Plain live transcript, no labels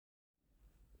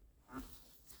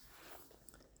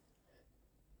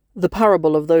The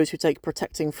parable of those who take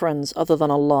protecting friends other than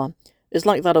Allah is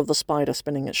like that of the spider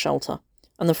spinning its shelter,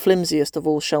 and the flimsiest of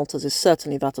all shelters is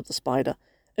certainly that of the spider,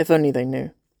 if only they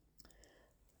knew.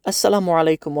 Assalamu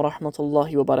alaikum wa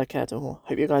rahmatullahi wa barakatuhu.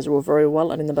 Hope you guys are all very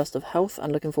well and in the best of health,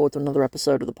 and looking forward to another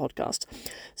episode of the podcast.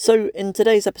 So, in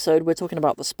today's episode, we're talking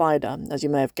about the spider, as you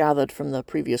may have gathered from the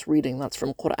previous reading. That's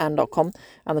from Quran.com,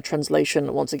 and the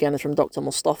translation, once again, is from Dr.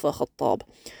 Mustafa Khattab.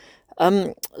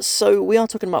 So we are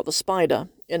talking about the spider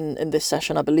in this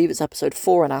session. I believe it's episode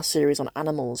 4 in our series on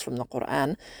animals from the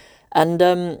Quran. And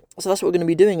so that's what we're going to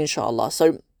be doing, inshallah.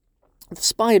 So the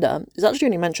spider is actually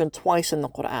only mentioned twice in the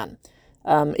Quran.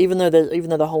 Even though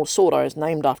the whole surah is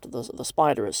named after the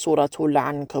spider, it's Suratul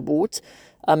Ankabut.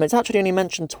 It's actually only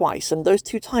mentioned twice, and those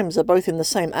two times are both in the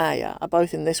same ayah, are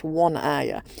both in this one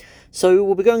ayah. So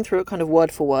we'll be going through it kind of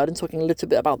word for word and talking a little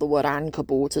bit about the word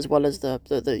Ankabut as well as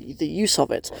the use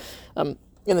of it in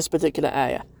this particular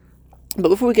ayah. But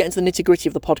before we get into the nitty-gritty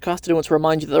of the podcast, I do want to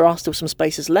remind you that there are still some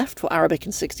spaces left for Arabic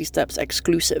in 60 Steps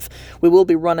exclusive. We will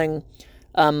be running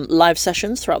live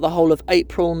sessions throughout the whole of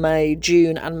April, May,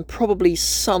 June, and probably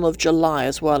some of July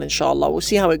as well, inshallah. We'll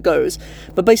see how it goes.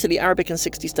 But basically, Arabic in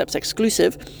 60 Steps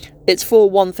exclusive, it's for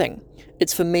one thing.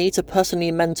 It's for me to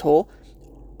personally mentor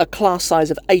a class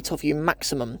size of 8 of you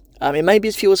maximum. It may be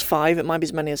as few as 5, it might be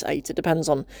as many as 8. It depends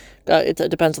on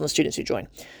the students who join.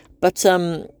 But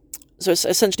so it's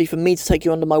essentially for me to take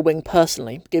you under my wing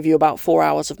personally, give you about 4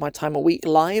 hours of my time a week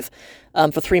live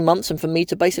for 3 months, and for me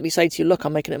to basically say to you, look,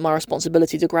 I'm making it my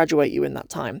responsibility to graduate you in that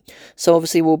time. So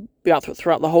obviously we'll be out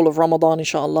throughout the whole of Ramadan,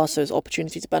 inshallah, so there's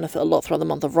opportunity to benefit a lot throughout the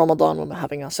month of Ramadan when we're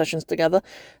having our sessions together.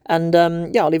 And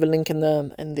I'll leave a link in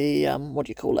the what do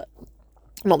you call it?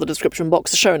 Not the description box,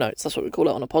 the show notes. That's what we call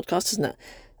it on a podcast, isn't it?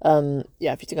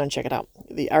 If you go and check it out.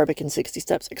 The Arabic in 60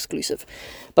 Steps exclusive.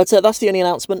 But that's the only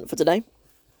announcement for today.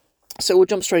 So we'll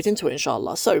jump straight into it,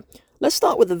 inshallah. So let's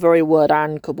start with the very word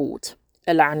Ankabut.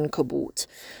 Al-Ankabut.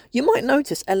 You might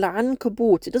notice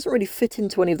Al-Ankabut, it doesn't really fit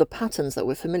into any of the patterns that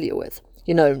we're familiar with.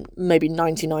 You know, maybe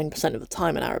 99% of the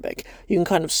time in Arabic, you can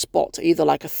kind of spot either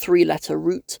like a 3-letter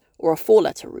root or a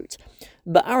 4-letter root.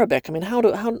 But Arabic, I mean, how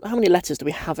many letters do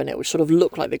we have in it which sort of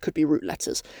look like they could be root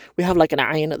letters? We have like an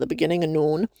ayn at the beginning, a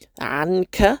noon,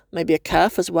 anka, maybe a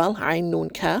kaf as well, ayn, noon,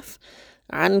 kaf,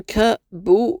 anka,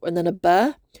 bu, and then a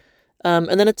ba,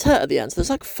 and then a ta at the end. So there's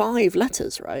like 5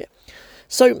 letters, right?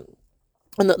 So,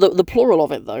 and the plural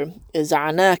of it though is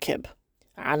anakib.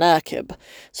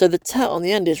 So the ta on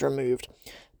the end is removed.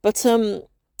 But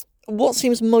what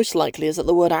seems most likely is that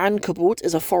the word ankabut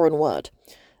is a foreign word.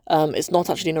 It's not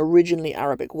actually an originally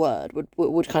Arabic word.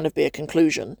 Would kind of be a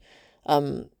conclusion.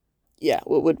 Would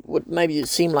maybe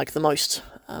seem like the most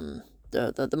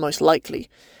the most likely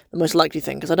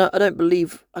thing, because I don't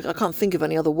believe I can't think of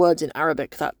any other words in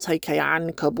Arabic that take a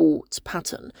ankabut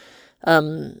pattern.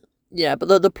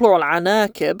 But the plural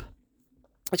anakib,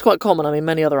 it's quite common. I mean,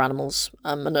 many other animals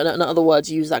and other words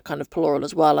use that kind of plural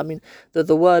as well. I mean,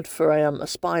 the word for a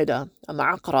spider,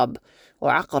 aqrab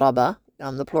or aqraba,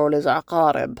 the plural is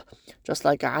aqarib, just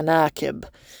like anakib.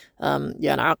 An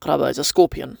aqraba is a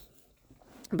scorpion.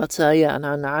 But an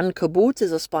ankabut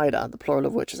is a spider, the plural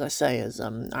of which, as I say, is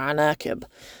anakib.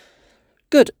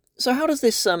 Good. So how does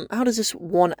this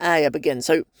one ayah begin?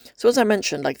 So as I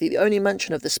mentioned, like the only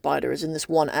mention of the spider is in this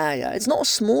one ayah. It's not a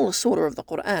small surah of the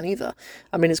Quran either.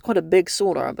 I mean, it's quite a big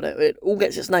surah, but it all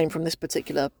gets its name from this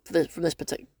particular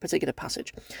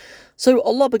passage. So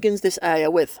Allah begins this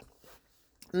ayah with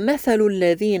مثل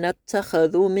الذين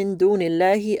اتخذوا من دون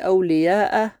الله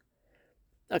أولياء.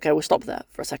 Okay, we'll stop there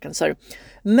for a second. So,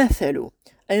 مثل.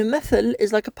 A methel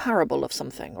is like a parable of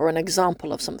something, or an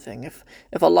example of something. If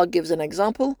Allah gives an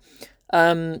example,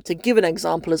 to give an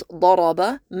example is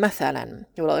ضرب مثلا.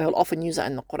 He'll often use that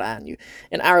in the Quran.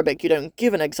 In Arabic, you don't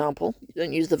give an example. You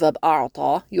don't use the verb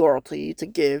أعطى, يعطي, to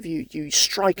give. You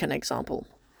strike an example.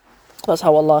 That's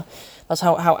how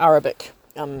Arabic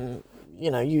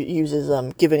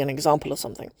uses giving an example of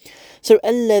something. So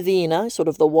الذين, sort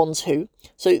of the ones who.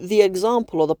 So the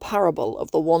example or the parable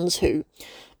of the ones who.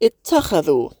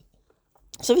 اتخذوا.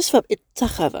 So this verb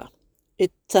اتخذ.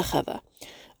 It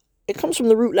comes from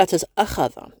the root letters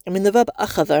أخذ. I mean, the verb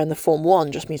أخذ in the form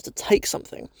 1 just means to take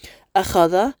something.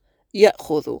 أخذ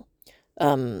يأخذ.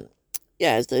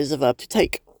 Is the verb to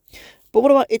take. But what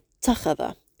about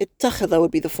اتخذ? اتخذ would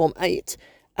be the form 8.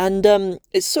 And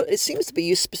it seems to be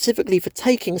used specifically for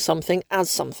taking something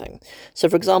as something. So,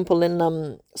 for example,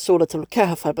 in Surah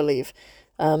Al-Kahf, I believe,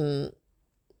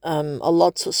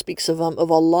 Allah speaks of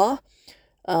Allah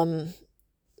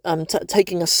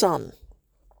taking a son,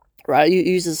 right?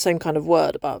 He uses the same kind of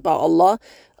word about Allah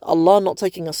not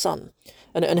taking a son.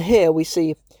 And here we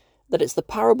see that it's the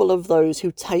parable of those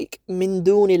who take min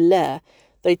dunillah,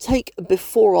 they take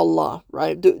before Allah,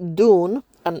 right? Dun,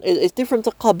 and it's different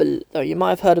to qabl, though. You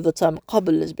might have heard of the term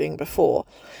qabl as being before.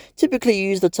 Typically you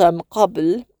use the term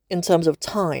qabl in terms of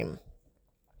time.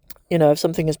 You know, if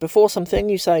something is before something,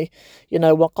 you say, you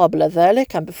know, وَقَبْلَ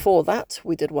ذَلِكَ, and before that,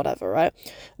 we did whatever, right?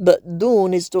 But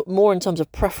dun is more in terms of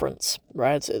preference,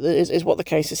 right? Is what the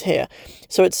case is here.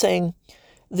 So it's saying,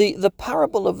 the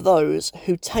parable of those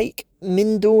who take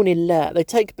min dunillah, they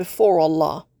take before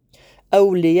Allah,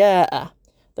 awliya'a,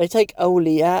 they take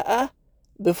awliya'a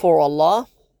before Allah.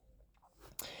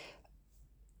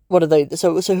 What are they?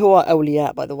 So who are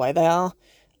awliya, by the way?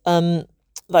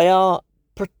 They are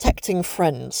protecting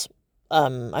friends.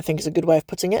 I think is a good way of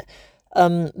putting it.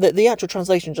 The actual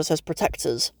translation just says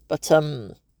protectors, but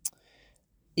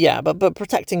yeah, but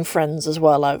protecting friends as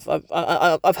well.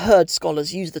 I've heard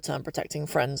scholars use the term protecting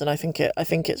friends, and I think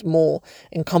it's more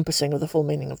encompassing of the full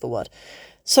meaning of the word.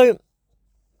 So,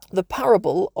 the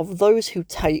parable of those who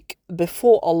take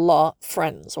before Allah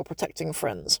friends or protecting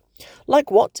friends, like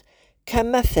what?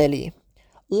 Kamathali,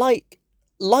 like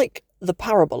the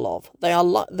parable of, they are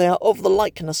of the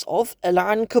likeness of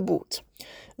al-ankabut.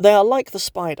 They are like the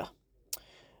spider.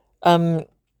 Doing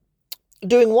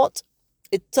what?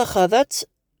 Ittakhadhat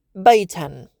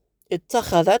baytan.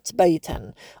 Ittakhadhat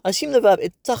baytan. I assume the verb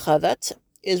ittakhadhat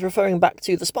is referring back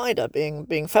to the spider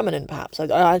being feminine, perhaps.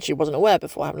 I actually wasn't aware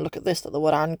before having a look at this that the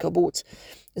word ankabut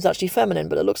is actually feminine,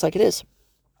 but it looks like it is.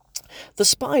 The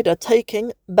spider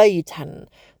taking baytan.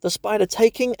 The spider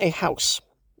taking a house.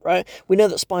 Right? We know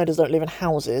that spiders don't live in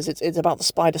houses. It's about the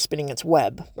spider spinning its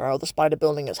web, or the spider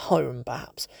building its home,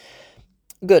 perhaps.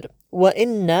 Good.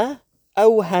 وَإِنَّ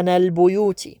أَوْهَنَ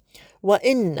الْبُيُوتِ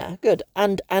وَإِنَّ. Good.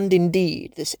 And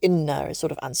indeed. This inna is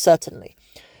sort of and certainly.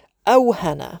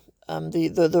 أَوْهَنَ.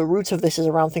 The root of this is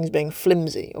around things being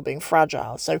flimsy or being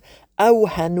fragile. So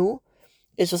أَوْهَنُ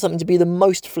is for something to be the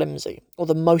most flimsy or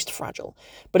the most fragile.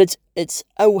 But it's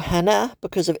أَوْهَنَ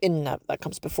because of inna that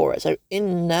comes before it. So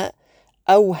inna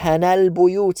أوهن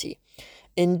البيوت.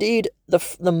 Indeed,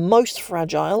 the most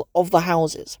fragile of the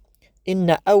houses.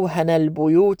 إن أوهن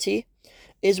البيوت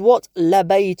is what?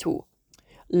 لبيت.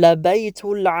 لبيت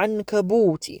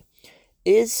العنكبوت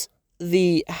is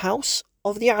the house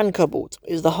of the ankabut,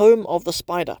 is the home of the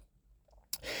spider.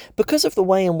 Because of the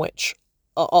way in which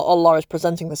Allah is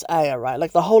presenting this ayah, right?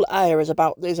 Like the whole ayah is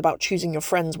about choosing your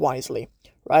friends wisely,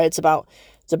 right? It's about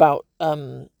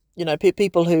you know,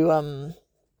 people who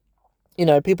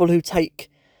people who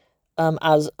take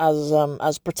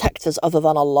as protectors other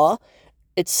than Allah.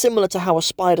 It's similar to how a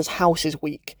spider's house is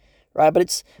weak, right?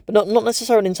 But not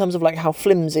necessarily in terms of like how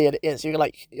flimsy it is. You're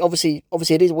like obviously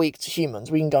it is weak to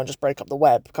humans. We can go and just break up the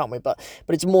web, can't we? But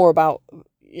it's more about,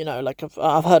 you know, like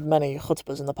I've heard many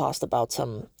khutbahs in the past about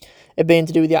it being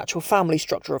to do with the actual family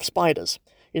structure of spiders.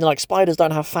 You know, like spiders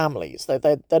don't have families.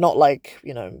 They're not like,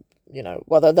 you know,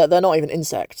 well, they're not even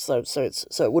insects, so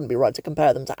it wouldn't be right to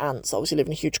compare them to ants. Obviously, live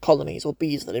in huge colonies, or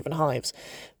bees that live in hives.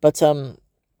 But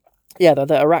yeah, they're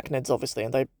arachnids, obviously,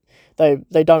 and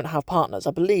they don't have partners.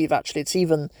 I believe actually it's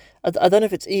even I don't know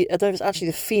if it's actually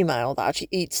the female that actually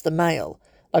eats the male.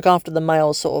 Like after the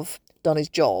male's sort of done his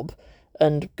job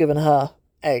and given her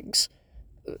eggs,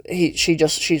 she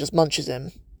just munches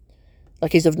him.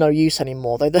 Like he's of no use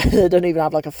anymore. They don't even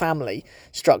have like a family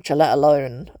structure, let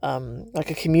alone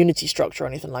like a community structure or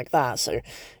anything like that. So,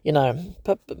 you know,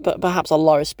 perhaps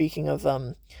Allah is speaking of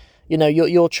you know,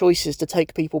 your choices to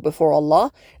take people before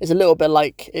Allah is a little bit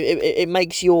like it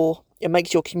makes your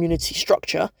community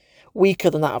structure weaker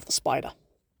than that of the spider.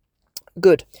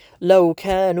 Good. لو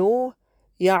كانوا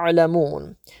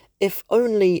يعلمون. If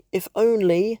only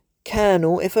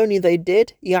كانوا, if only they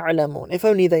did, يعلمون, if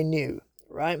only they knew,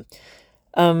 right?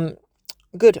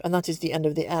 Good, and that is the end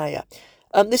of the ayah.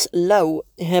 This law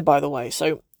here, by the way,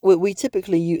 so we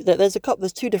typically use,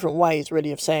 there's two different ways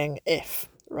really of saying if,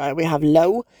 right? We have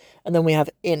law, and then we have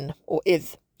in, or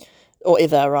ith, or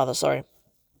ither rather, sorry.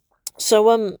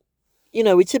 So, you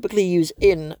know, we typically use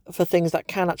in for things that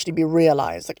can actually be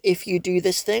realized. Like, if you do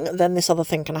this thing, then this other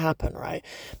thing can happen, right?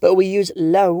 But we use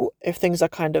law if things are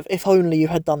kind of, if only you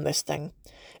had done this thing.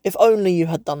 If only you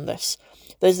had done this.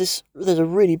 There's a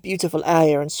really beautiful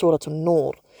ayah in Surah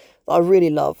An-Nur that I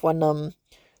really love when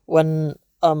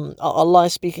Allah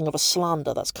is speaking of a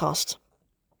slander that's cast.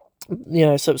 You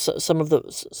know, so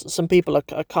some people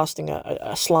are casting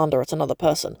a slander at another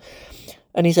person,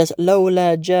 and he says,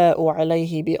 "Lawla ja'u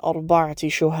alayhi bi arba'ati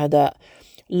shuhada."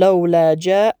 Lawla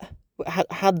ja',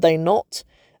 had they not,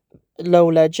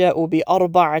 lawla ja'u bi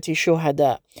arba'ati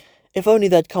shuhada. If only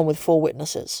they'd come with 4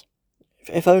 witnesses.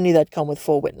 If only they'd come with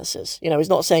 4 witnesses. You know, he's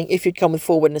not saying if you'd come with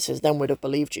 4 witnesses, then we'd have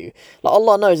believed you. Like,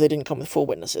 Allah knows they didn't come with 4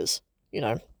 witnesses, you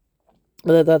know.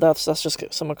 But that's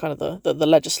just some kind of the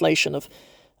legislation of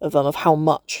how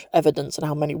much evidence and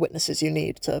how many witnesses you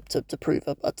need to prove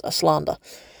a slander.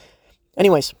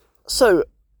 Anyways, so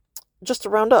just to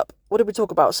round up, what did we talk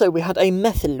about? So we had a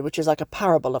methil, which is like a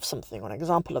parable of something, or an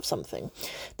example of something.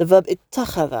 The verb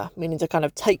ittakhadha, meaning to kind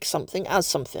of take something as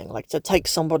something, like to take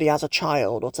somebody as a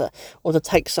child, or to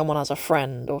take someone as a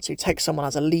friend, or to take someone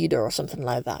as a leader, or something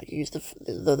like that. You use the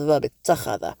verb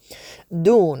ittakhadha.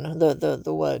 Dun,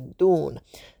 the word dun,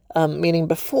 meaning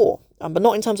before, but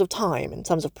not in terms of time, in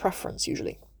terms of preference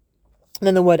usually. And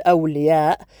then the word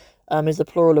awliya is the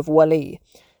plural of wali.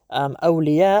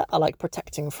 Awliya are like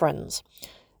protecting friends.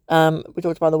 We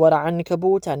talked about the word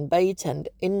ankabut and bayt and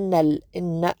inna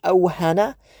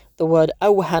awhana, the word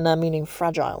awhana meaning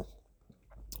fragile.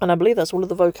 And I believe that's all of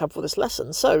the vocab for this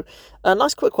lesson. So, a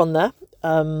nice quick one there.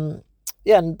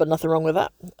 But nothing wrong with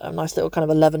that. A nice little kind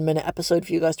of 11-minute episode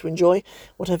for you guys to enjoy,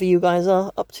 whatever you guys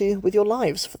are up to with your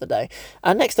lives for the day.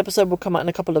 Our next episode will come out in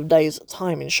a couple of days'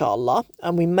 time, inshallah.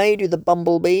 And we may do the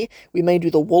bumblebee, we may do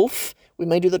the wolf, we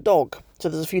may do the dog. So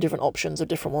there's a few different options of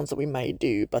different ones that we may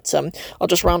do. But I'll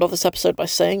just round off this episode by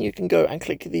saying you can go and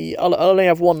click I'll only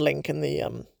have one link in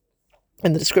the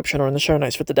description or in the show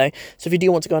notes for today. So if you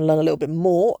do want to go and learn a little bit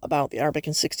more about the Arabic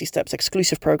in 60 Steps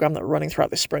exclusive program that we're running throughout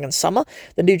this spring and summer,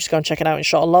 then do just go and check it out,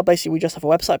 inshallah. Basically, we just have a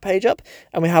website page up,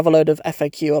 and we have a load of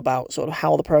FAQ about sort of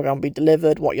how the program will be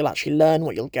delivered, what you'll actually learn,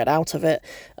 what you'll get out of it,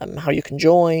 how you can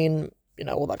join, you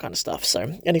know, all that kind of stuff.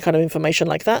 So any kind of information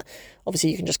like that,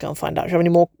 obviously you can just go and find out. If you have any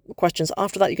more questions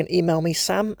after that, you can email me,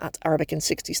 sam@arabic in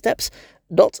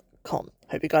 60steps.com.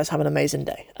 Hope you guys have an amazing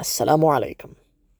day. Assalamu alaikum.